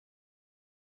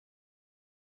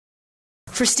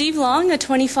For Steve Long, a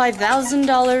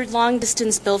 $25,000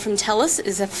 long-distance bill from TELUS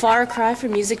is a far cry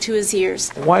from music to his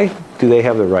ears. Why do they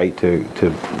have the right to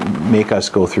make us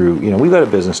go through, we've got a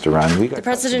business to run. The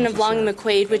president of Long &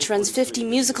 McQuaid, which runs 50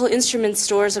 musical instrument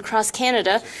stores across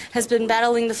Canada, has been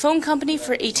battling the phone company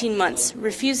for 18 months,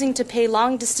 refusing to pay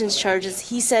long-distance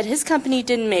charges he said his company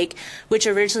didn't make, which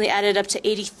originally added up to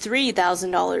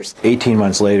 $83,000. 18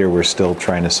 months later, we're still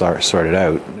trying to sort it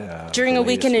out. During a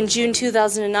weekend in June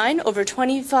 2009, over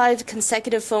 25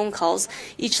 consecutive phone calls,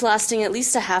 each lasting at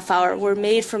least a half hour, were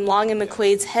made from Long &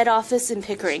 McQuaid's head office in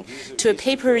Pickering to a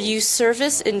pay-per-use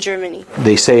service in Germany.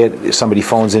 They say somebody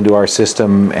phones into our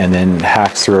system and then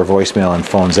hacks through our voicemail and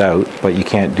phones out, but you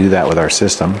can't do that with our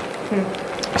system.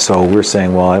 So we're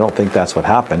saying, well, I don't think that's what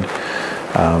happened.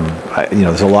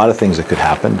 There's a lot of things that could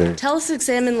happen. TELUS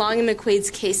examined Long &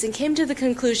 McQuaid's case and came to the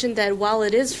conclusion that while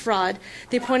it is fraud,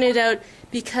 they pointed out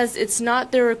because it's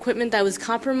not their equipment that was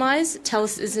compromised,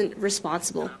 TELUS isn't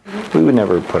responsible. We would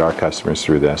never put our customers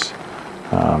through this.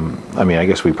 I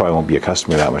guess we probably won't be a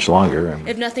customer that much longer.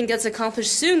 If nothing gets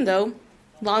accomplished soon, though,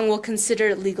 Long will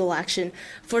consider legal action.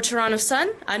 For Toronto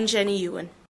Sun, I'm Jenny Ewan.